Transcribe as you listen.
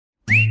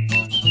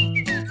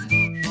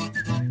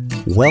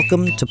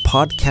Welcome to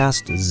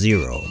Podcast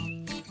Zero.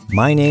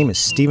 My name is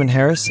Stephen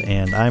Harris,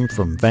 and I'm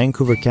from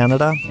Vancouver,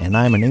 Canada, and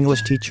I'm an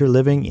English teacher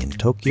living in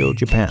Tokyo,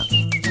 Japan.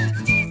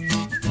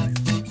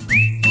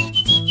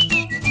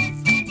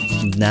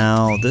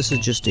 Now, this is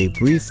just a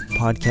brief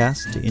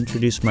podcast to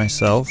introduce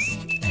myself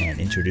and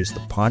introduce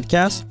the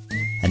podcast,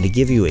 and to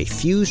give you a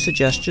few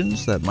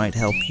suggestions that might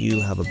help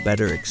you have a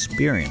better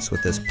experience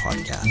with this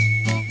podcast.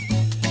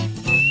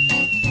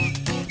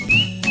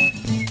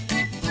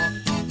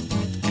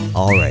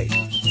 All right,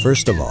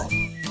 first of all,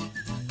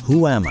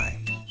 who am I?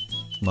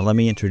 Well, let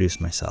me introduce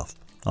myself.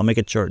 I'll make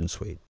it short and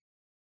sweet.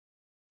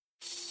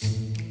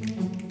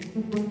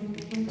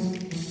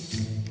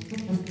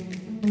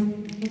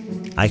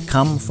 I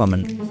come from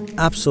an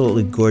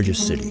absolutely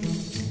gorgeous city.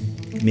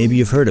 Maybe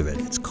you've heard of it.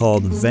 It's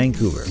called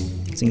Vancouver.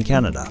 It's in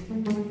Canada,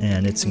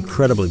 and it's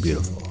incredibly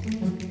beautiful.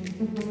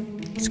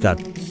 It's got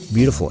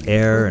beautiful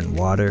air and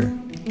water.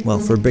 Well,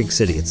 for a big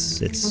city,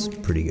 it's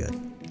pretty good.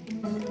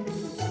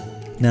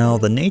 Now,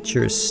 the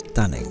nature is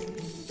stunning,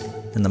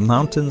 and the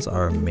mountains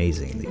are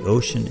amazing. The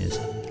ocean is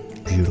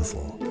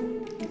beautiful.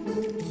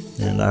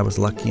 And I was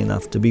lucky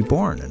enough to be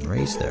born and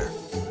raised there.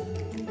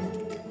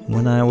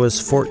 When I was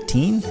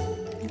 14,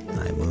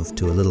 I moved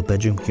to a little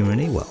bedroom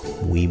community. Well,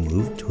 we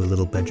moved to a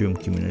little bedroom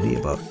community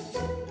about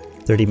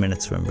 30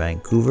 minutes from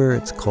Vancouver.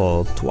 It's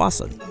called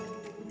Tsawwassen.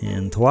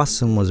 And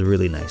Tsawwassen was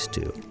really nice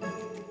too.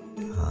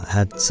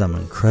 Had some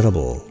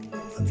incredible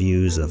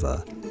views of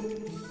a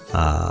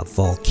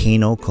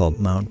volcano called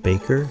Mount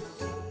Baker.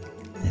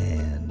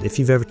 And if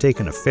you've ever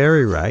taken a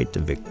ferry ride to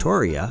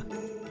Victoria,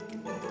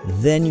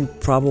 then you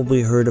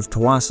probably heard of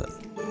Tsawwassen.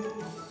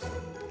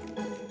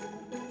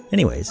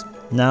 Anyways,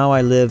 now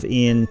I live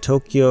in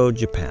Tokyo,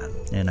 Japan,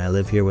 and I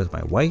live here with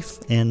my wife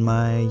and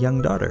my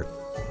young daughter.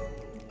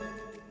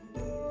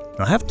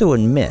 Now, I have to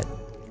admit,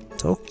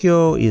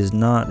 Tokyo is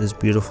not as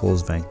beautiful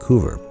as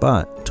Vancouver,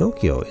 but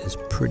Tokyo is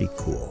pretty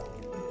cool.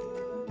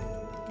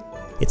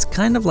 It's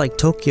kind of like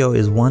Tokyo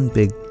is one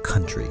big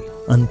country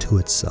unto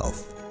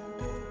itself.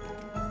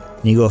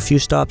 You go a few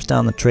stops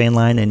down the train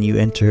line and you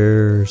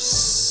enter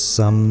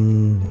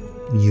some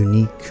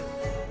unique,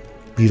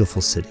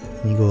 beautiful city.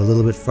 You go a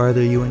little bit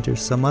farther, you enter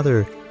some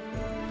other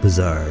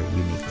bizarre,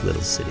 unique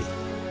little city.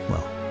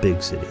 Well,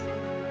 big city.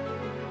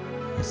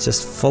 It's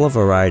just full of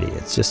variety.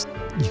 It's just,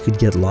 you could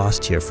get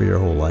lost here for your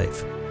whole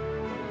life.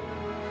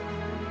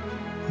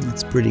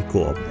 It's pretty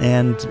cool.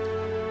 And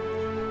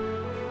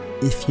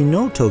if you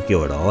know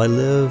Tokyo at all, I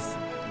live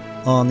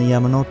on the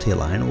Yamanote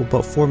line,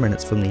 about 4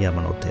 minutes from the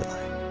Yamanote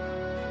line.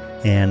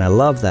 And I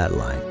love that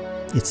line.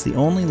 It's the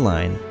only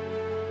line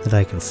that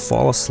I can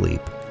fall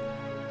asleep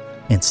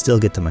and still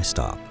get to my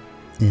stop.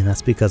 And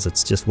that's because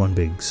it's just one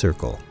big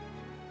circle.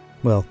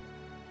 Well,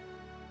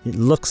 it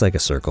looks like a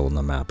circle on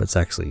the map. It's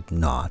actually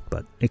not,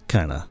 but it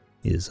kind of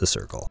is a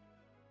circle.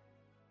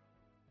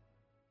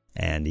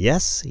 And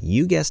yes,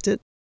 you guessed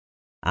it,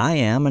 I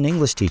am an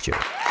English teacher.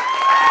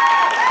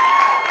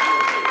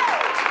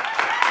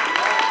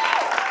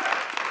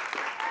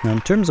 Now,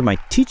 in terms of my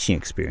teaching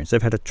experience,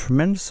 I've had a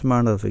tremendous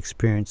amount of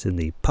experience in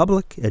the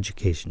public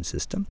education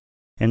system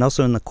and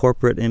also in the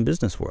corporate and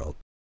business world.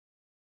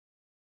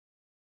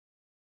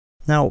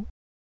 Now,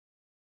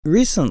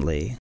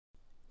 recently,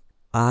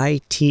 I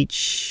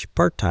teach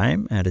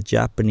part-time at a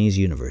Japanese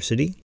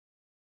university.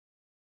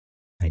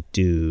 I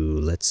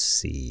do,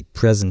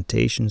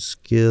 presentation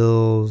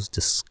skills,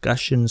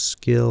 discussion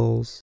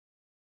skills,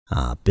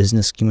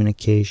 business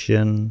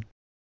communication.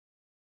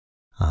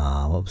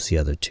 What was the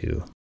other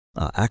two?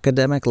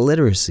 Academic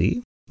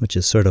literacy, which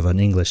is sort of an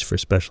English for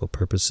special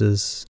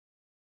purposes,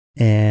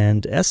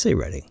 and essay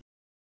writing.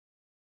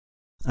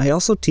 I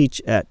also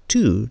teach at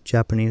 2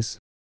 Japanese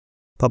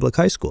public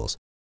high schools,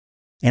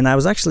 and I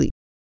was actually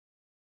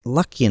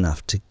lucky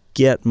enough to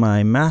get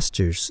my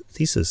master's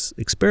thesis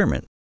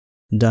experiment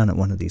done at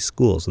one of these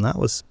schools, and that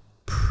was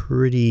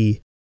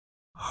pretty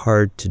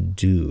hard to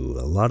do.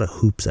 A lot of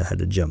hoops I had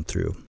to jump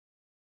through,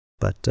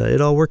 but it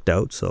all worked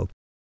out, so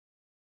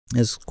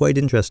it's quite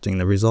interesting.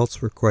 The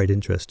results were quite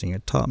interesting.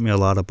 It taught me a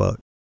lot about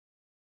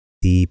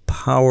the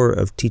power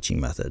of teaching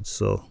methods.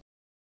 So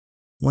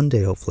one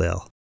day, hopefully,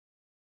 I'll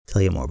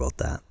tell you more about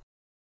that.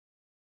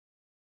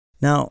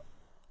 Now,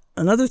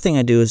 another thing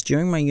I do is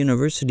during my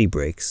university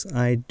breaks,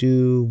 I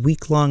do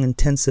week-long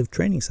intensive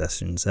training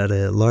sessions at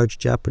a large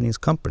Japanese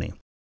company.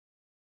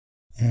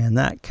 And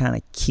that kind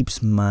of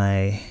keeps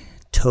my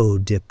toe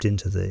dipped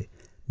into the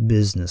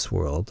business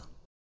world.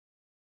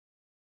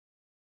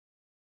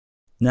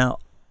 Now,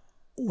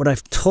 what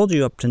I've told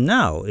you up to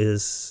now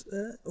is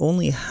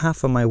only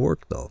half of my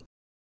work, though.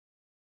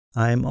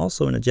 I'm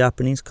also in a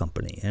Japanese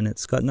company, and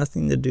it's got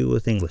nothing to do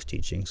with English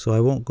teaching, so I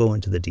won't go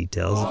into the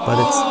details, but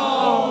it's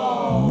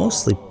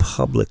mostly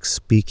public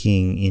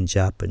speaking in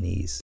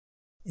Japanese.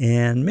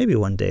 And maybe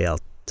one day I'll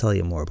tell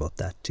you more about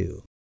that,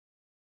 too.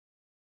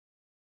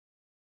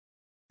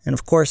 And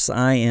of course,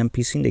 I am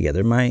piecing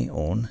together my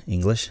own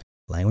English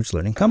language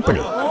learning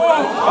company.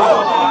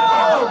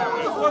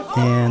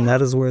 And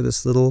that is where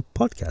this little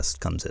podcast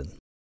comes in.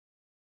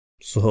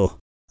 So,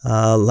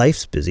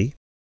 life's busy,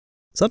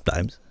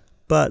 sometimes,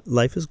 but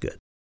life is good.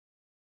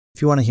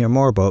 If you want to hear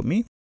more about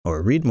me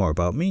or read more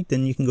about me,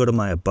 then you can go to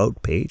my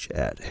About page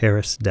at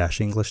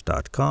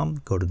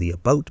harris-english.com. Go to the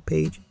About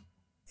page,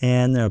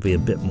 and there'll be a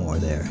bit more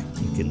there.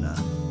 You can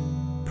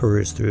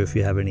peruse through if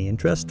you have any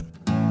interest.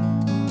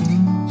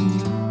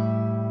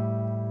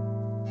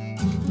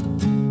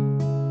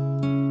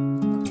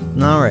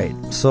 All right,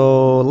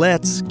 so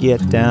let's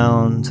get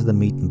down to the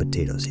meat and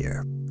potatoes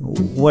here.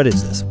 What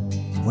is this?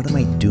 What am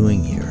I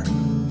doing here?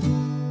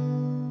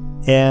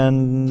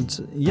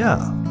 And yeah,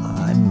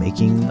 I'm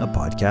making a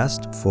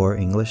podcast for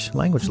English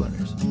language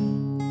learners.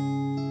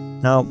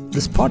 Now,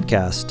 this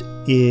podcast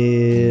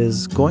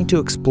is going to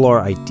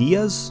explore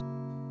ideas,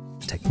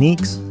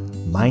 techniques,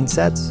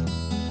 mindsets.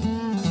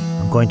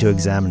 I'm going to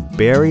examine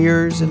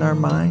barriers in our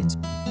minds,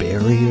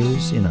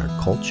 barriers in our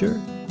culture,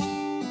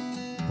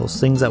 those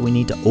things that we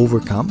need to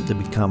overcome to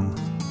become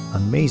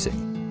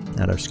amazing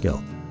at our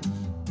skill.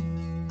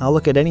 I'll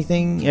look at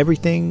anything,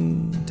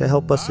 everything to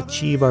help us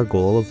achieve our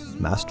goal of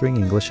mastering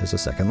English as a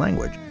second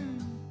language.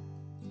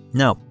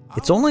 Now,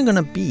 it's only going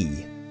to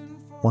be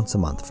once a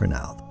month for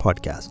now, the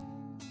podcast.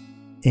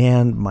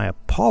 And my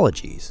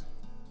apologies,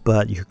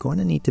 but you're going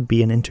to need to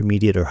be an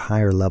intermediate or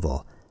higher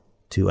level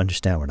to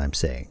understand what I'm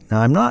saying.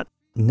 Now, I'm not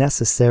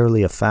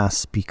necessarily a fast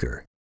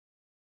speaker,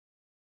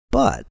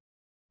 but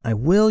I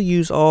will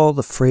use all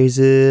the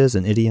phrases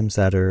and idioms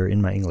that are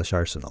in my English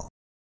arsenal.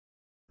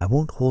 I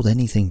won't hold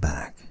anything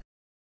back.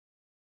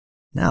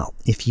 Now,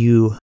 if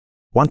you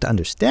want to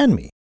understand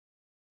me,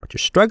 but you're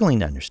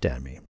struggling to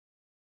understand me,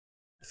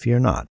 fear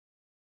not.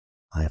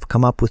 I have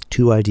come up with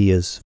 2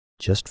 ideas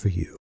just for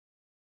you.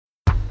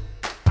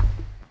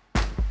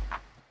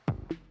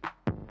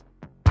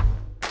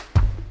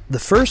 The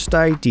first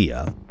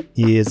idea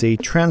is a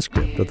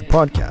transcript of the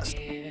podcast.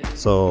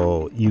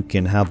 So you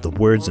can have the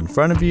words in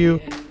front of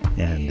you,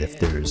 and if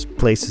there's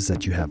places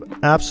that you have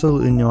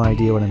absolutely no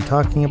idea what I'm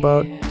talking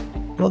about,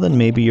 well then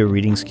maybe your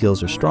reading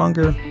skills are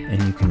stronger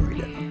and you can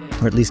read it,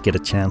 or at least get a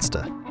chance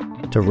to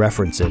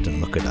reference it and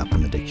look it up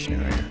in the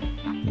dictionary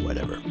or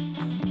whatever.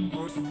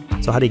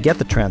 So how do you get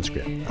the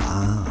transcript?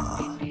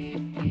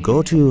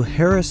 Go to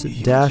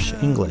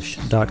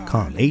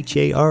harris-english.com,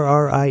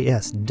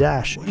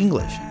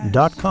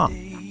 harris-english.com.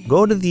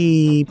 Go to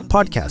the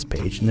podcast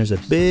page, and there's a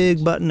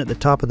big button at the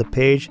top of the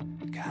page.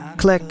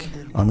 Click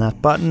on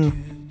that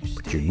button,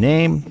 put your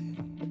name,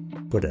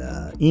 put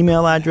an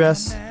email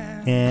address,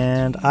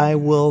 and I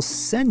will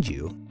send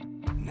you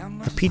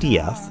a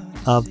PDF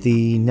of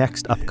the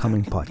next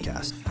upcoming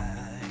podcast.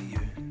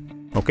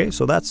 Okay,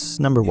 so that's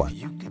number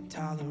 1.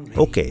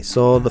 Okay,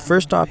 so the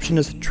first option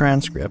is the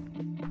transcript.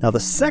 Now the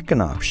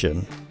second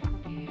option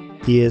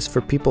is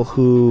for people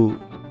who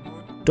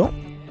don't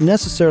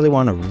necessarily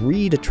want to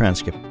read a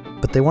transcript,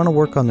 but they want to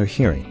work on their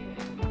hearing.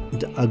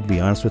 I'll be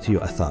honest with you,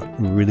 I thought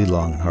really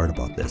long and hard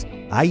about this.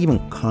 I even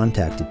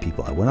contacted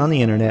people. I went on the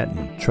internet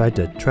and tried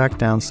to track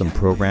down some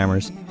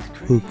programmers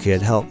who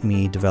could help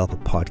me develop a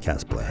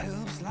podcast player.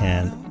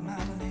 And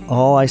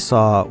all I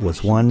saw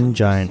was one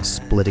giant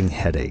splitting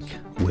headache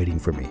waiting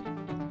for me.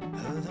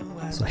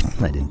 So I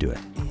didn't do it.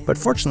 But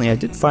fortunately, I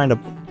did find a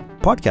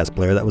podcast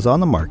player that was on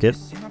the market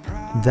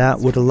that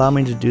would allow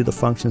me to do the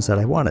functions that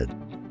I wanted.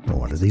 Well,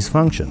 what are these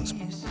functions?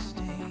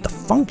 The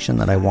function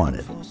that I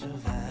wanted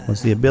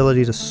was the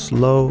ability to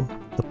slow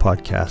the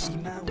podcast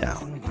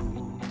down.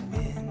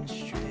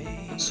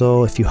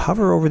 So if you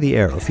hover over the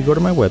arrow, if you go to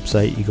my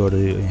website, you go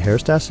to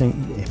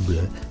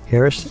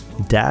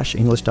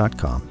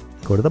harris-english.com,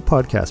 go to the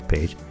podcast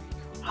page,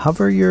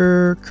 hover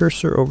your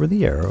cursor over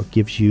the arrow, it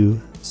gives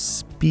you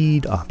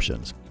speed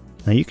options.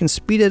 Now you can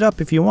speed it up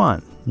if you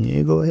want.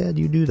 You go ahead,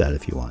 you do that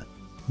if you want.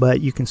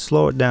 But you can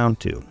slow it down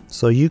too.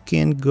 So you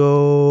can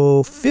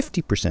go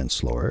 50%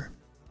 slower,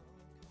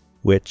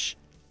 which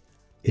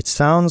it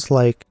sounds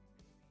like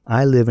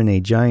I live in a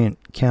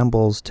giant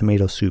Campbell's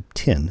tomato soup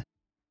tin,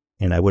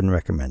 and I wouldn't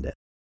recommend it.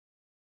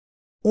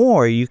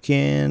 Or you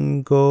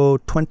can go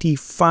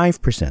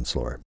 25%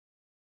 slower.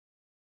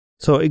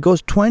 So it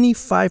goes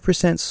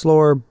 25%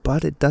 slower,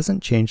 but it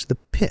doesn't change the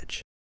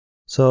pitch.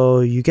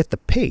 So you get the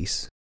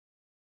pace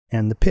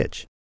and the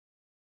pitch.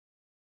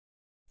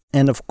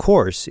 And of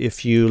course,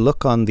 if you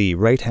look on the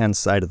right-hand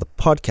side of the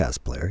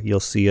podcast player, you'll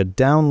see a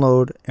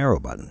download arrow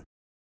button.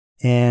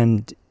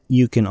 And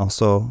you can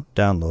also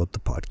download the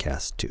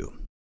podcast too.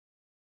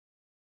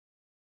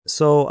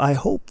 So I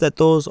hope that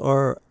those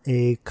are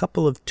a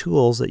couple of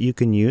tools that you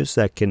can use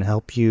that can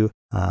help you,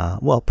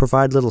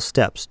 provide little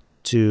steps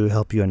to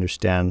help you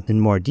understand in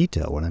more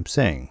detail what I'm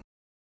saying.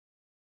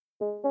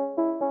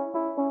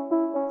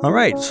 All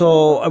right,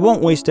 so I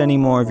won't waste any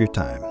more of your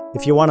time.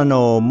 If you want to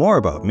know more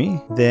about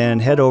me, then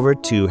head over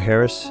to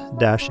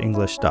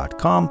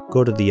harris-english.com,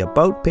 go to the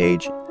About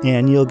page,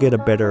 and you'll get a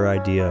better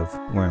idea of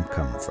where I'm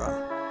coming from.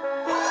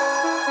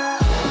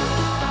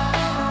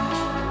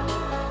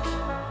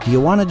 Do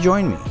you want to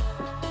join me?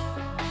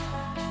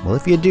 Well,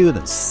 if you do,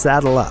 then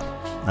saddle up.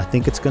 I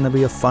think it's going to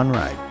be a fun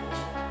ride.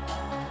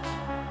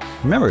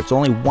 Remember, it's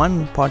only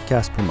one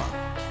podcast per month.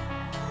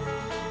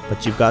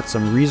 But you've got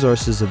some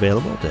resources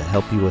available to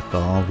help you with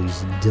all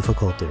these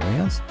difficult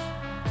areas.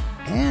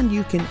 And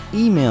you can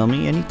email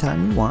me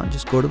anytime you want.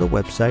 Just go to the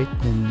website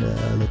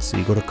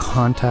and go to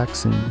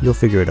contacts and you'll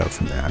figure it out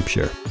from there, I'm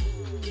sure.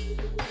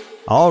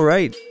 All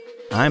right,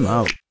 I'm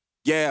out.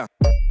 Yeah.